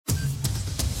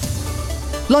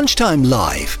Lunchtime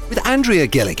Live with Andrea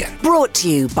Gilligan. Brought to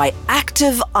you by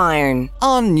Active Iron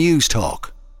On News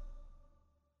Talk.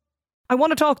 I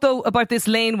want to talk though about this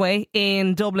laneway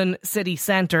in Dublin City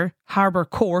Centre, Harbour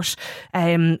Court,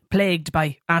 plagued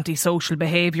by antisocial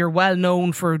behaviour, well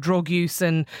known for drug use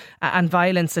and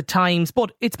violence at times.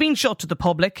 But it's been shut to the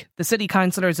public. The city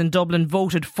councillors in Dublin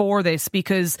voted for this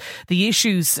because the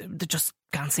issues, they just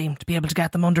can't seem to be able to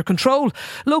get them under control.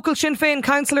 Local Sinn Féin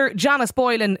Councillor Janice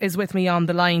Boylan is with me on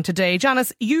the line today.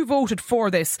 Janice, you voted for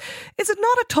this. Is it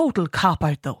not a total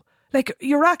cop-out though? Like,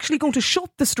 you're actually going to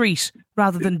shut the street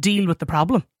rather than deal with the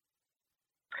problem?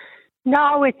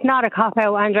 No, it's not a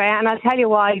cop-out, Andrea, and I'll tell you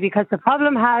why. Because the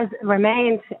problem has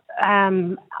remained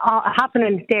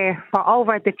happening there for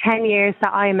over the 10 years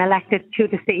that I am elected to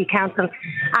the City Council,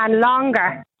 and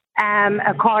longer,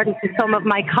 according to some of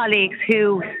my colleagues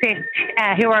who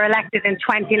were elected in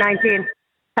 2019.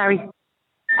 Sorry.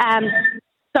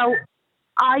 So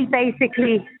I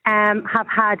basically have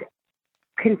had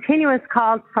continuous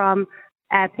calls from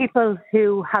people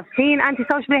who have seen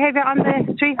antisocial behaviour on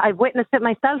the street. I've witnessed it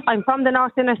myself. I'm from the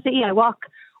North Inner City. I walk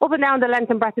up and down the length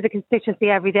and breadth of the constituency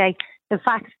every day. In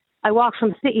fact, I walked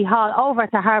from City Hall over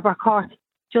to Harbour Court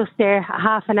just there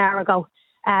half an hour ago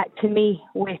to meet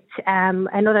with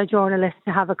another journalist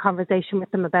to have a conversation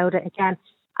with them about it again.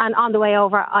 And on the way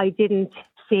over, I didn't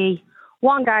see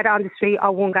one guard on the street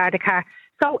or one guard a car.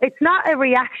 So it's not a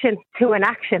reaction to an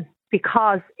action,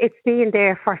 because it's been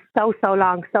there for so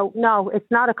long. So no, it's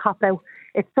not a cop-out.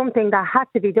 It's something that had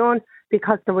to be done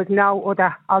because there was no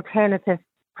other alternative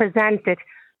presented.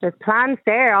 There's plans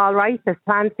there, all right. There's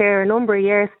plans there a number of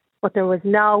years, but there was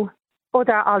no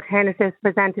other alternatives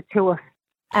presented to us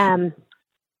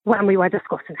when we were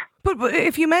discussing it. But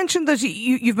if you mentioned that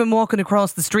you've been walking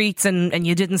across the streets and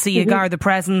you didn't see a guard the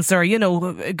presence or,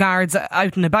 guards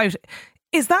out and about,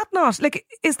 is that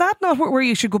not where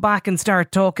you should go back and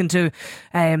start talking to,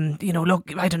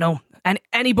 look, I don't know,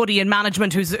 anybody in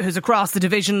management who's across the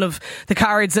division of the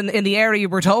cards in the area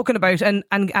we're talking about and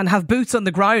have boots on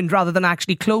the ground rather than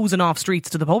actually closing off streets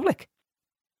to the public?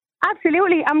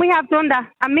 Absolutely, and we have done that.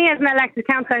 And me as an elected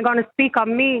councillor, I'm going to speak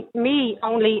on me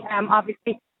only,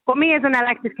 obviously. But me as an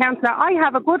elected councillor, I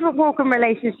have a good working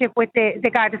relationship with the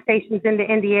Garda stations in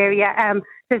the area,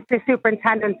 the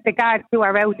superintendents, the guards who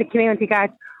are out, the community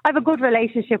guards. I have a good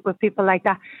relationship with people like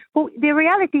that. But the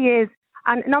reality is,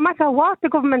 and no matter what the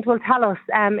government will tell us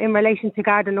in relation to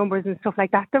Garda numbers and stuff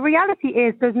like that, the reality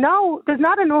is there's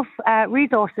not enough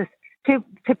resources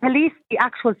to police the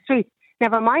actual streets,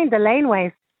 never mind the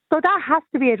laneways. So that has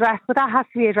to be addressed, but that has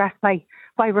to be addressed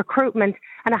by recruitment,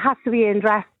 and it has to be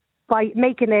addressed by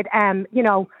making it,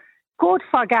 good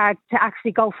for guards to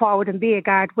actually go forward and be a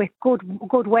guard with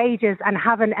good wages and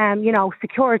having,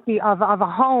 security of a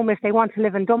home if they want to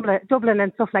live in Dublin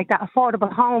and stuff like that,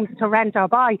 affordable homes to rent or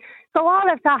buy. So all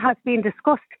of that has been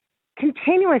discussed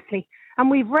continuously,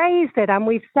 and we've raised it and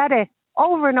we've said it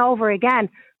over and over again.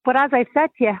 But as I've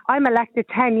said to you, I'm elected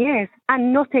 10 years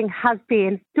and nothing has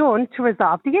been done to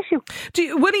resolve the issue.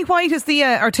 Willie White is the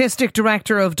artistic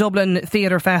director of Dublin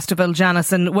Theatre Festival,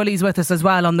 Janice, and Willie's with us as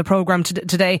well on the programme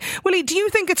today. Willie, do you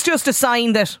think it's just a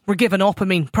sign that we're giving up? I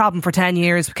mean, problem for 10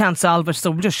 years, we can't solve it,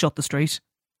 so we'll just shut the street.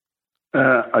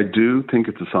 I do think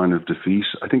it's a sign of defeat.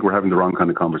 I think we're having the wrong kind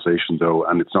of conversation, though,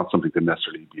 and it's not something that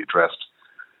necessarily be addressed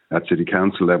at City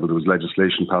Council level. There was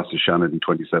legislation passed in Shannon in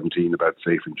 2017 about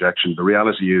safe injection. The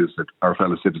reality is that our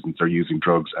fellow citizens are using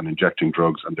drugs and injecting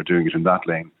drugs, and they're doing it in that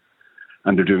lane,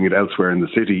 and they're doing it elsewhere in the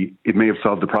city. It may have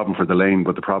solved the problem for the lane,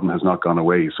 but the problem has not gone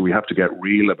away. So we have to get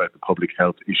real about the public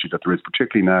health issue that there is,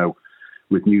 particularly now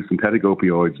with new synthetic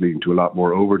opioids leading to a lot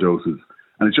more overdoses.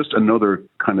 And it's just another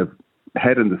kind of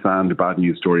head in the sand, a bad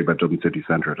news story about Dublin City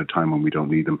Centre at a time when we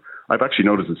don't need them. I've actually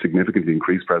noticed a significantly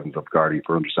increased presence of Gardaí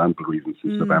for understandable reasons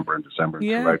since November and December and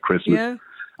throughout Christmas. Yeah.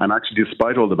 And actually,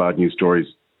 despite all the bad news stories,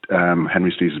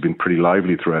 Henry Street has been pretty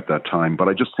lively throughout that time. But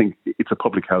I just think it's a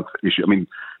public health issue. I mean,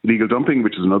 illegal dumping,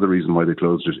 which is another reason why they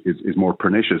closed it, is more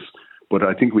pernicious. But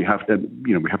I think we have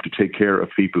to take care of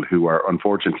people who are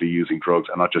unfortunately using drugs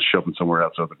and not just shove them somewhere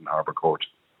else other than Harbour Court.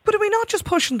 But are we not just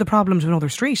pushing the problem to another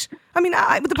street? I mean,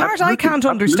 the part I can't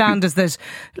understand is that,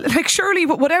 surely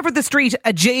whatever the street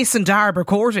adjacent to Harbour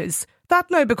Court is, that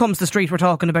now becomes the street we're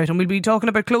talking about, and we'll be talking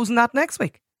about closing that next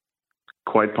week.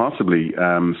 Quite possibly.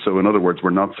 So in other words,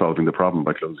 we're not solving the problem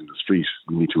by closing the street.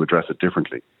 We need to address it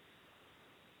differently.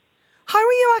 How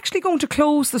are you actually going to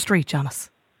close the street, Janice?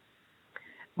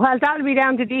 Well, that'll be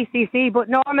down to DCC, but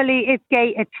normally it's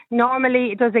gated.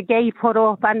 Normally there's a gate put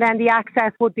up, and then the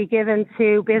access would be given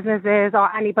to businesses or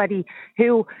anybody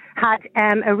who had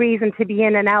a reason to be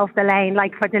in and out of the lane,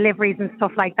 like for deliveries and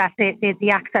stuff like that.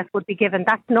 The access would be given.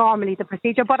 That's normally the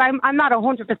procedure, but I'm not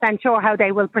 100% sure how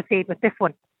they will proceed with this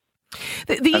one.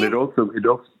 And it also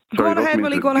go on ahead,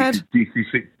 Willie, go on ahead.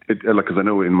 DCC, because I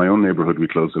know in my own neighbourhood we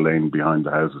closed the lane behind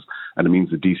the houses, and it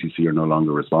means the DCC are no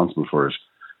longer responsible for it.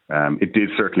 It did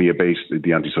certainly abate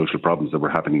the antisocial problems that were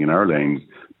happening in our lanes,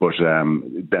 but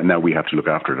then now we have to look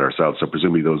after it ourselves. So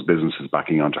presumably those businesses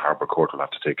backing onto Harbour Court will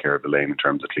have to take care of the lane in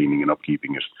terms of cleaning and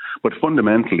upkeeping it. But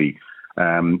fundamentally,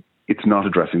 it's not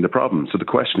addressing the problem. So the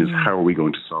question is, how are we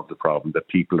going to solve the problem that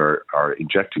people are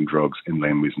injecting drugs in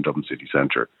laneways in Dublin city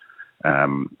centre?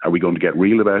 Are we going to get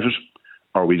real about it?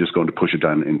 Or are we just going to push it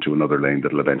down into another lane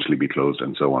that will eventually be closed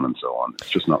and so on and so on? It's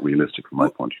just not realistic from my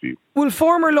point of view. Well,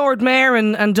 former Lord Mayor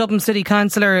and Dublin City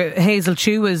Councillor Hazel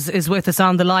Chu is with us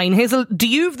on the line. Hazel, do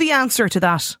you have the answer to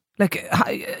that? Like,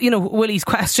 Willie's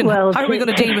question, how are we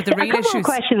going to deal with the real issues?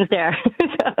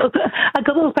 A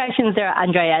couple of questions there,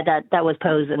 Andrea, that was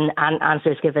posed and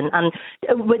answers given. And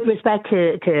with respect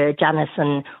to Janice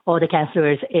and all the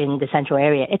councillors in the central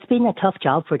area, it's been a tough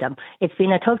job for them. It's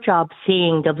been a tough job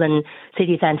seeing Dublin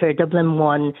City Centre, Dublin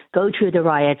 1, go through the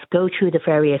riots, go through the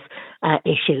various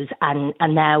issues, and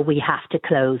now we have to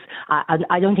close.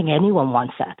 I don't think anyone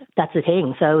wants that. That's the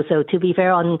thing. So to be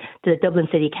fair on the Dublin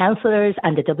City councillors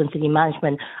and the Dublin City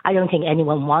management, I don't think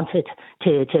anyone wanted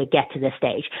to get to this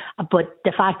stage. But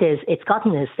the fact is, it's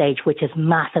gotten to this stage, which is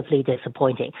massively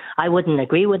disappointing. I wouldn't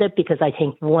agree with it because I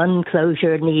think one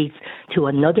closure leads to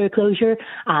another closure.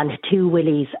 And to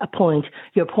Willie's point,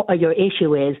 your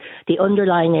issue is the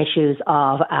underlying issues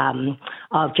of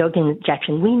drug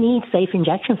injection. We need safe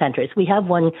injection centres. We have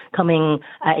one coming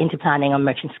into planning on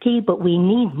Merchants Quay, but we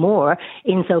need more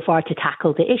insofar to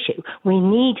tackle the issue. We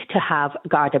need to have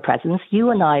Garda presence. You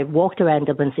and I walked around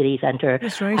Dublin City Centre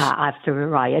after the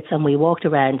riots, and we walked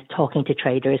around talking to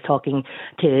traders, talking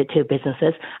to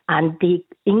businesses, and the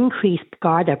increased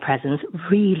Garda presence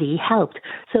really helped.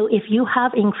 So if you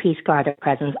have increased Garda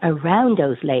presence around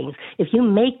those lanes, if you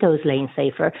make those lanes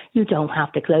safer, you don't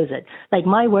have to close it. Like,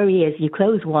 my worry is you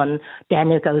close one,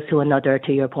 then it goes to another,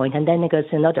 to your point, and then it goes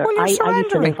to another. Well, I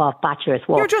used to live off Bachelor's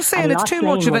Walk. You're just saying it's too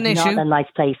much of an issue. Not a nice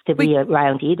place to be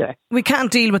around either. We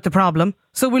can't deal with the problem,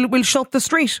 so we'll shut the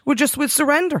street. We'll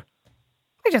surrender.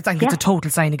 I just think it's a total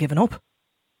sign of giving up.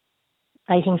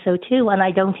 I think so too, and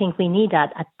I don't think we need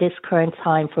that at this current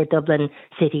time for Dublin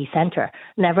City Centre.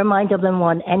 Never mind Dublin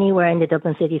 1, anywhere in the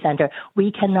Dublin City Centre.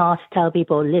 We cannot tell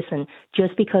people, listen,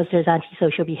 just because there's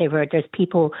antisocial behaviour, there's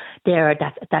people there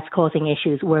that's causing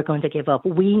issues, we're going to give up.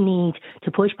 We need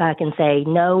to push back and say,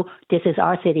 no, this is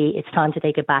our city, it's time to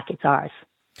take it back, it's ours.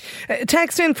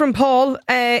 Text in from Paul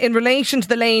in relation to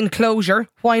the lane closure.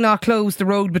 Why not close the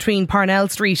road between Parnell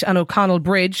Street and O'Connell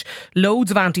Bridge?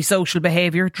 Loads of antisocial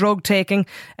behaviour, drug taking,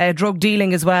 drug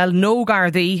dealing as well. No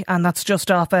Gardaí, and that's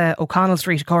just off O'Connell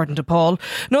Street, according to Paul.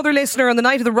 Another listener, on the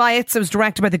night of the riots, it was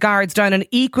directed by the guards down an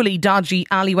equally dodgy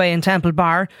alleyway in Temple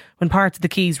Bar when parts of the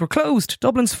quays were closed.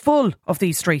 Dublin's full of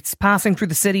these streets. Passing through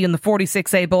the city on the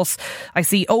 46A bus, I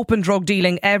see open drug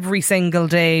dealing every single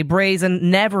day.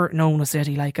 Brazen, never known a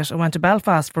city like it. I went to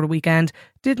Belfast for the weekend,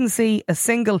 didn't see a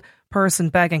single person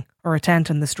begging or a tent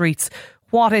in the streets.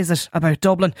 What is it about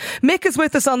Dublin? Mick is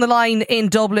with us on the line in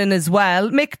Dublin as well.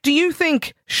 Mick, do you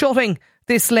think shutting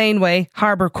this laneway,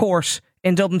 Harbour Court,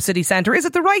 in Dublin city centre, is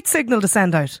it the right signal to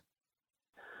send out?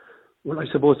 Well, I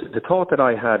suppose the thought that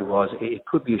I had was it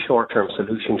could be a short-term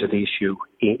solution to the issue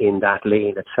in that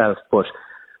lane itself, but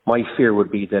my fear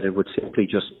would be that it would simply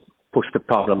just push the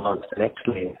problem onto the next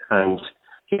lane. And,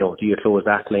 do you close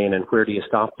that lane and where do you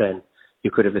stop then?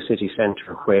 You could have a city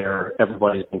centre where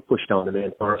everybody's being pushed down the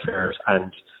main thoroughfares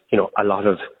and, a lot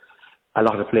of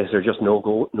places are just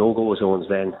no-go zones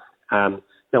then.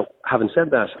 Now, having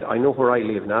said that, I know where I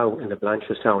live now in the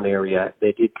Blanchardstown area,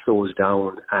 they did close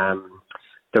down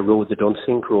the road, the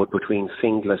Dunsink Road between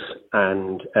Finglas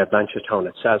and Blanchardstown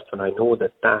itself, and I know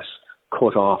that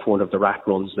cut off one of the rat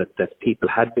runs that people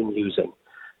had been using,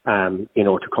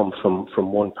 to come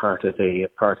from one part of the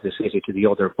city to the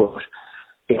other. But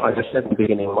as I said in the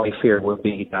beginning, my fear would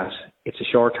be that it's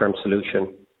a short-term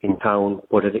solution in town,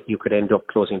 but you could end up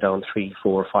closing down 3,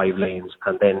 4, 5 lanes,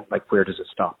 and then where does it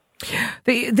stop?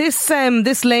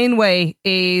 This laneway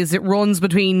it runs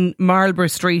between Marlborough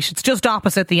Street. It's just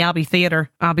opposite the Abbey Theatre,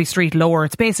 Abbey Street Lower.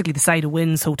 It's basically the side of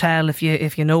Wynn's Hotel, if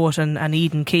you know it, and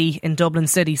Eden Quay in Dublin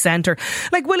city centre.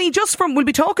 Like, Willie, we'll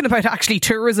be talking about actually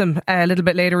tourism a little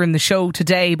bit later in the show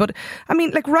today. But I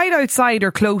mean, like, right outside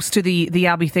or close to the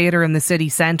Abbey Theatre in the city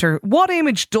centre, what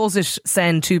image does it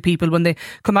send to people when they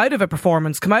come out of a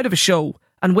performance, come out of a show,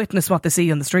 and witness what they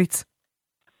see on the streets?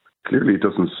 Clearly, it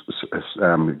doesn't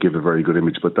give a very good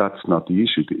image, but that's not the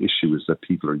issue. The issue is that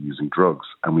people are using drugs,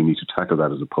 and we need to tackle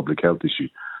that as a public health issue,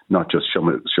 not just shove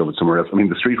it somewhere else. I mean,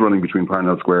 the street running between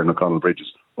Parnell Square and O'Connell Bridge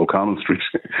is O'Connell Street,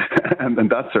 and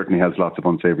that certainly has lots of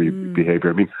unsavoury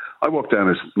behaviour. I mean, I walk down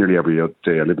it nearly every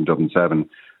day. I live in Dublin 7.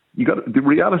 The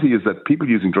reality is that people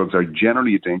using drugs are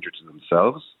generally a danger to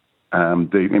themselves.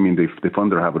 They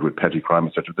fund their habit with petty crime,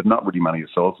 etc. There's not really many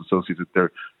assaults associated.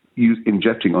 They're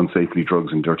injecting unsafely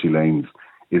drugs in dirty lanes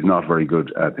is not a very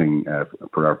good thing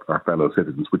for our fellow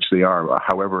citizens, which they are,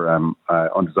 however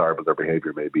undesirable their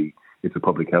behaviour may be. It's a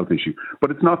public health issue, but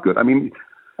it's not good. I mean,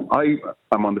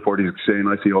 I'm on the 40s exchange.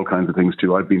 I see all kinds of things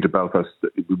too. I've been to Belfast.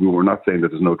 We're not saying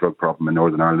that there's no drug problem in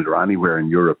Northern Ireland or anywhere in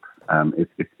Europe.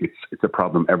 It's a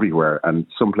problem everywhere, and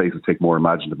some places take more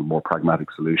imaginative and more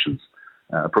pragmatic solutions,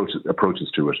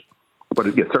 approaches to it. But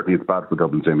certainly it's bad for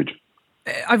Dublin's image.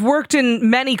 I've worked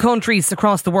in many countries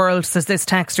across the world, says this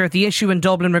texter. The issue in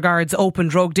Dublin regards open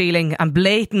drug dealing and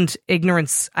blatant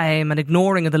ignorance and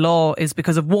ignoring of the law is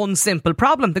because of one simple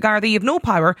problem. The Gardaí have no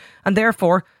power, and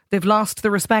therefore they've lost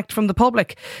the respect from the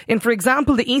public. In, for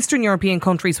example, the Eastern European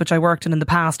countries which I worked in the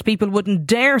past, people wouldn't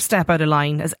dare step out of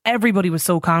line as everybody was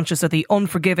so conscious of the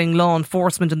unforgiving law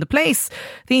enforcement in the place.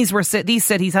 These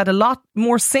cities had a lot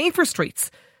more safer streets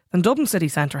than Dublin city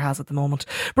centre has at the moment.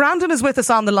 Brandon is with us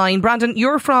on the line. Brandon,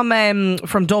 you're from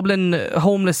Dublin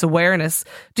Homeless Awareness.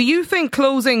 Do you think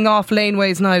closing off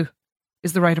laneways now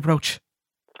is the right approach?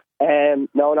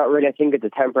 No, not really. I think it's a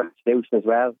temporary solution as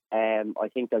well. I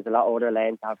think there's a lot of other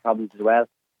lanes that have problems as well.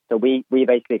 So we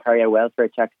basically carry out welfare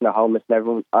checks on the homeless,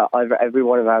 and every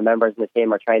one of our members in the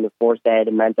team are trained in first aid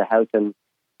and mental health and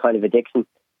kind of addiction.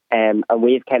 And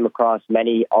we've came across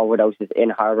many overdoses in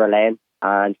Harbour Lane,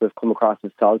 and we've come across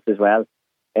assaults as well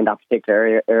in that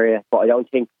particular area. But I don't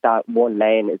think that one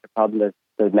lane is the problem.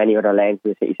 There's many other lanes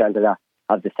in the city centre that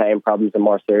have the same problems and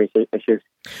more serious issues.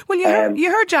 Well,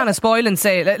 you heard Janice Boylan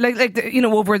say,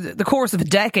 over the course of a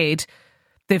decade,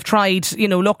 they've tried,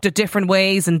 looked at different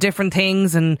ways and different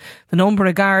things, and the number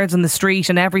of guards on the street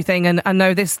and everything, and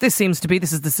now this seems to be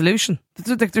this is the solution. It's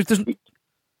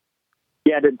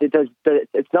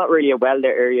not really a well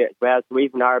there area as well. So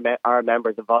even our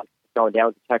members involved going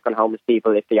down to check on homeless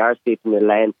people if they are sleeping in the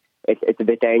lane. It's a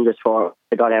bit dangerous for them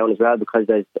to go down as well because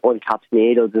there's uncapped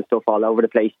needles and stuff all over the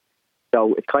place.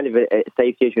 So it's kind of a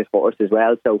safety issue for us as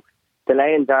well. So the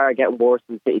lanes are getting worse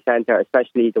in the city centre,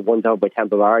 especially the ones out by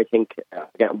Temple Bar, I think, are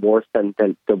getting worse than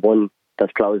the one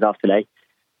that's closed off today.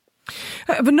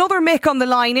 Another Mick on the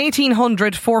line,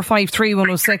 1800 453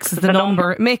 106 is the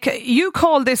number. Mick, you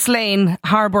call this lane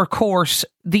Harbour Court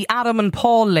the Adam and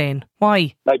Paul lane.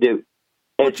 Why? I do.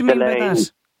 What do you mean by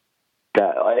that?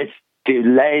 It's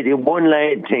the one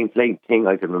lane thing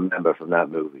I can remember from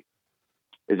that movie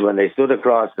is when they stood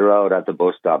across the road at the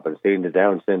bus stop and seen the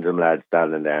Down syndrome lad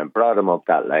standing there and brought him up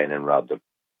that lane and robbed him.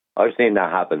 I've seen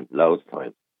that happen loads of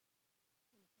times.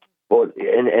 But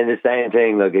in the same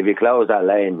thing, look, if you close that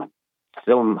lane,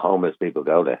 some homeless people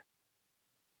go there.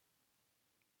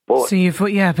 But so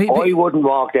I wouldn't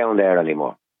walk down there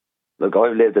anymore. Look,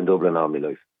 I've lived in Dublin all my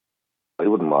life. I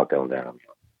wouldn't walk down there anymore.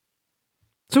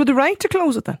 So the right to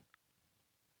close it then?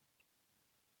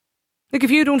 Like,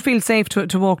 if you don't feel safe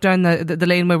to walk down the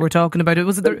lane where we're talking about it,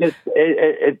 it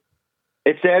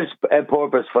serves a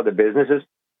purpose for the businesses.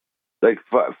 Like,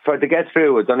 for to get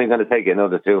through, it's only going to take you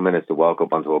another 2 minutes to walk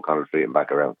up onto O'Connell Street and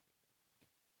back around.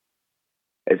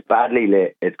 It's badly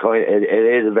lit. It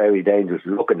is a very dangerous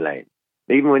looking lane.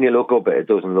 Even when you look up it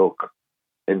doesn't look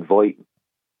inviting.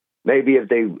 Maybe if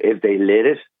they lit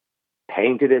it,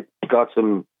 painted it, got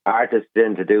some artists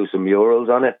in to do some murals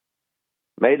on it,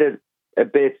 made it a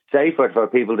bit safer for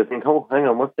people to think, oh, hang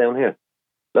on, what's down here?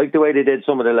 Like the way they did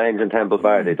some of the lanes in Temple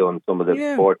Bar, they done some of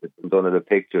the portraits and done of the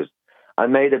pictures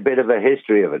and made a bit of a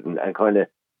history of it and kind of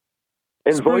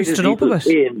invited people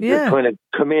in to kind of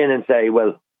come in and say,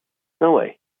 well, no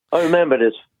way. I remember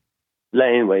this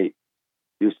laneway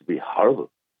used to be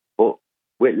horrible, but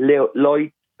with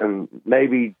lights and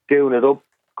maybe doing it up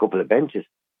a couple of benches,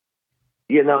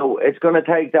 it's going to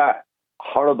take that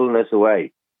horribleness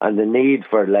away and the need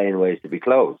for laneways to be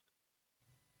closed.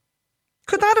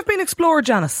 Could that have been explored,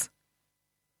 Janice?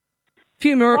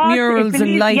 few murals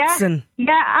and lights and...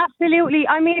 Yeah, absolutely.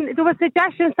 I mean, there were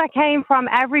suggestions that came from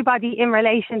everybody in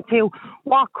relation to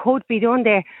what could be done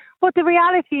there. But the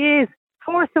reality is,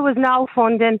 first, there was no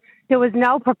funding. There was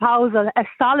no proposal, a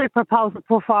solid proposal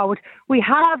put forward. We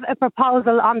have a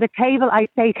proposal on the table, I'd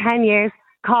say 10 years,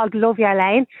 called Love Your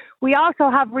Lane. We also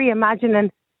have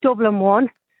Reimagining Dublin 1.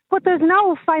 But there's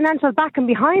no financial backing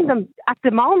behind them at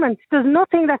the moment. There's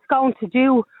nothing that's going to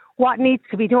do what needs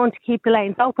to be done to keep the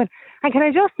lanes open. And can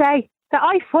I just say that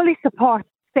I fully support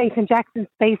safe injection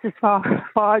spaces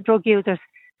for drug users.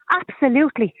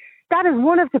 Absolutely. That is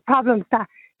one of the problems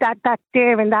that's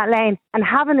there in that lane. And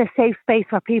having a safe space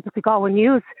for people to go and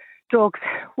use drugs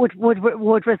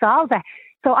would resolve it.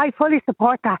 So I fully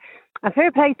support that. And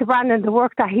fair play to Brandon, the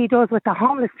work that he does with the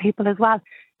homeless people as well.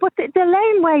 But the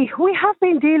laneway, we have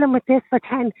been dealing with this for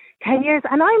 10 years.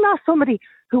 And I'm not somebody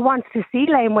who wants to see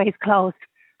laneways closed.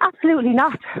 Absolutely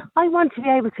not. I want to be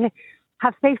able to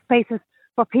have safe spaces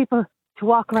for people to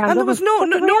walk around. And there was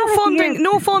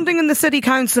no funding in the City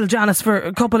Council, Janice, for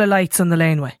a couple of lights on the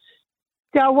laneway.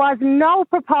 There was no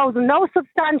proposal, no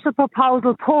substantial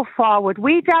proposal put forward.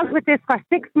 We dealt with this for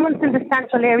 6 months in the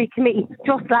Central Area Committee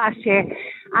just last year.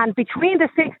 And between the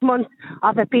 6 months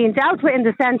of it being dealt with in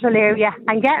the Central Area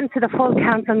and getting to the full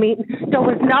council meeting, there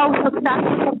was no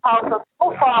substantial proposal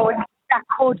put forward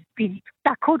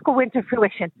that could go into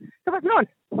fruition. There was none.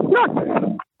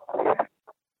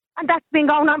 And that's been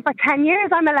going on for 10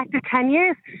 years. I'm elected 10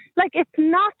 years. Like, it's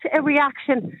not a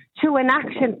reaction to an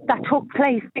action that took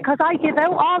place, because I give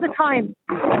out all the time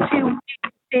to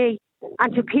the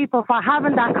and to people for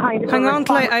having that kind of... Hang on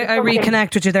till I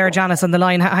reconnect with you there, Janice, on the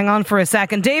line. Hang on for a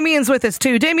second. Damien's with us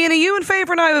too. Damien, are you in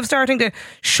favour now of starting to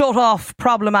shut off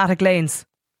problematic lanes?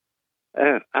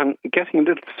 I'm getting a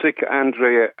little sick,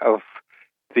 Andrea, of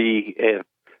the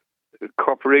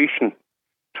corporation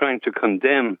trying to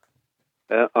condemn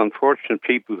unfortunate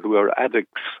people who are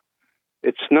addicts.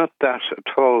 It's not that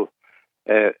at all.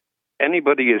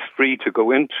 Anybody is free to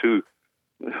go into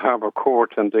Harbour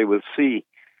Court and they will see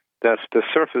that the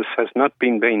surface has not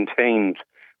been maintained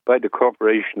by the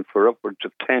corporation for upwards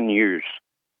of 10 years.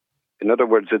 In other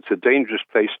words, it's a dangerous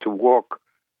place to walk,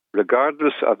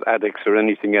 regardless of addicts or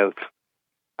anything else.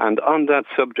 And on that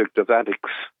subject of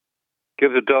addicts,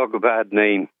 give a dog a bad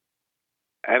name.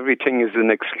 Everything is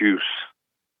an excuse.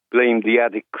 Blame the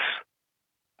addicts.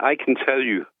 I can tell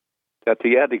you that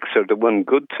the addicts are the one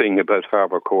good thing about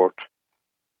Harbour Court.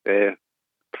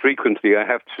 Frequently I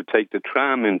have to take the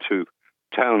tram into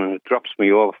town and it drops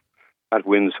me off at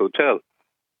Wynn's Hotel.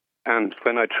 And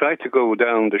when I try to go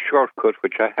down the shortcut,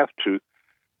 which I have to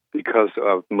because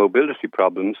of mobility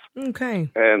problems,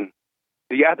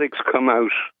 the addicts come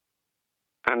out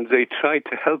and they try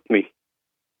to help me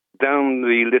down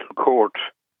the little court.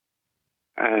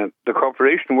 The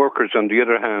corporation workers, on the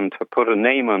other hand, have put a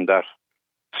name on that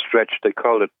stretch. They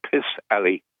call it Piss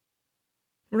Alley.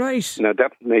 Right. Now,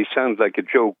 that may sound like a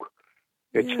joke.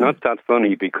 It's not that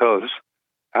funny, because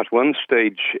at one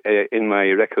stage in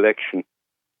my recollection,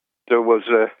 there was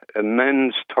a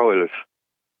men's toilet,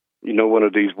 you know, one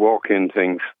of these walk-in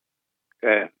things,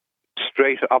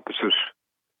 straight opposite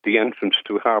the entrance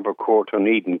to Harbour Court on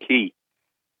Eden Quay.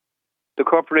 The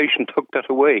corporation took that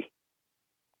away.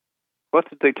 What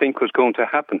did they think was going to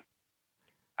happen?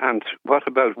 And what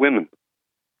about women?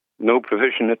 No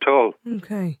provision at all.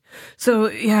 Okay. So,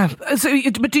 yeah.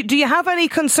 But do you have any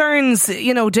concerns,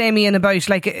 you know, Damien, about,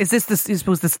 like, is this, I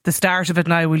suppose, the start of it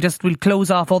now? We'll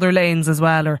close off other lanes as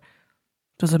well, or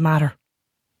does it matter?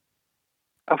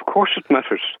 Of course it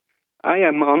matters. I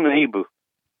am unable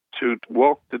to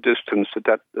walk the distance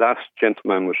that last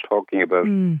gentleman was talking about,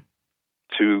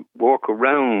 to walk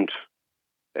around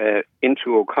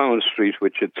into O'Connell Street,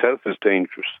 which itself is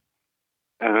dangerous.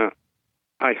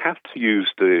 I have to use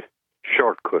the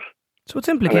shortcut. So what's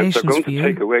implications for you? And if they're going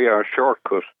to take away our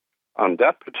shortcut on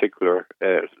that particular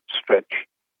stretch,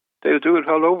 they'll do it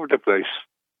all over the place.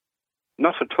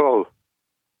 Not at all.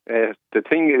 The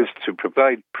thing is to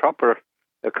provide proper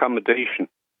accommodation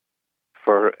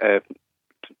for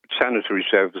sanitary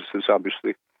services,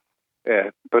 obviously,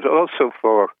 but also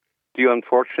for the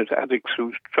unfortunate addicts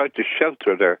who tried to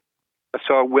shelter there. I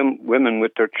saw women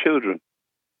with their children,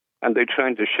 and they're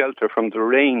trying to shelter from the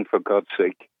rain, for God's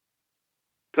sake.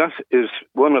 That is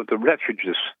one of the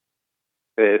refuges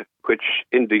which,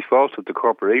 in default of the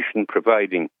corporation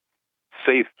providing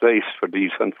safe place for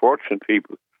these unfortunate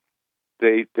people,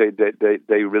 they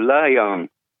rely on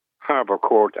Harbour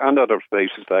Court and other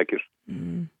places like it,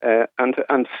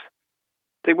 and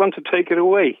they want to take it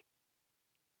away.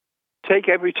 Take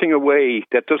everything away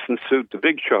that doesn't suit the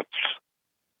big shots.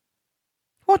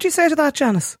 What do you say to that,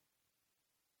 Janice?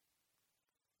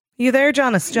 You there,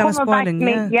 Janice? Janice Boylan,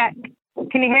 Boylan, yeah.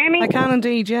 Can you hear me? I can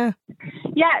indeed, yeah.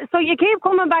 Yeah, so you keep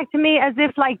coming back to me as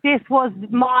if like this was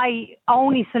my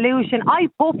only solution. I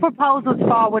put proposals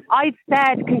forward. I've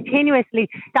said continuously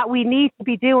that we need to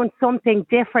be doing something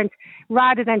different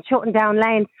rather than shutting down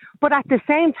lanes. But at the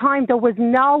same time, there was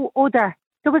no other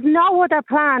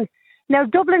plan. Now,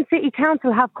 Dublin City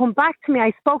Council have come back to me.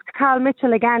 I spoke to Carl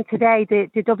Mitchell again today,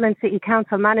 the Dublin City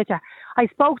Council manager. I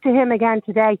spoke to him again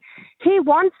today. He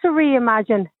wants to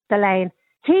reimagine the lane.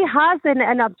 He has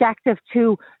an objective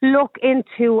to look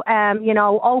into,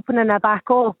 opening it back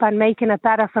up and making it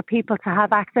better for people to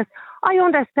have access. I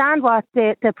understand what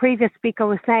the previous speaker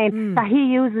was saying, that he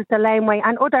uses the laneway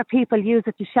and other people use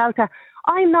it to shelter.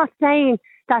 I'm not saying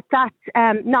that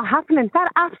that's not happening.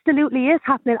 That absolutely is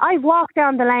happening. I've walked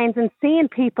down the lanes and seen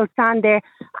people stand there,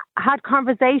 had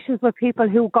conversations with people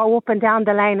who go up and down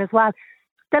the lane as well.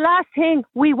 The last thing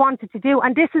we wanted to do,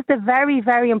 and this is the very,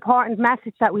 very important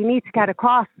message that we need to get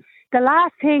across, the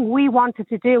last thing we wanted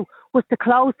to do was to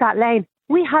close that lane.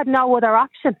 We had no other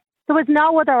option. There was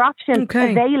no other option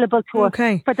available to us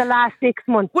for the last 6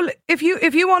 months. Well, if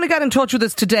you want to get in touch with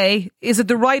us today, is it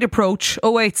the right approach?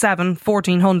 087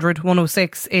 1400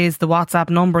 106 is the WhatsApp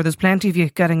number. There's plenty of you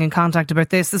getting in contact about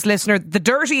this. This listener, the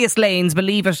dirtiest lanes,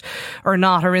 believe it or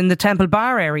not, are in the Temple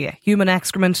Bar area. Human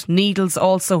excrement, needles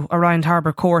also around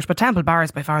Harbour Court. But Temple Bar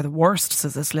is by far the worst,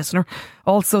 says this listener.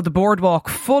 Also the boardwalk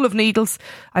full of needles.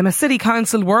 I'm a city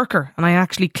council worker and I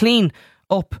actually clean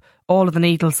up all of the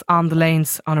needles on the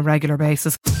lanes on a regular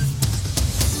basis.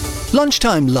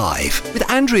 Lunchtime Live with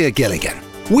Andrea Gilligan.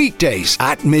 Weekdays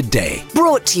at midday.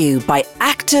 Brought to you by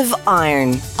Active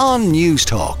Iron On News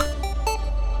Talk.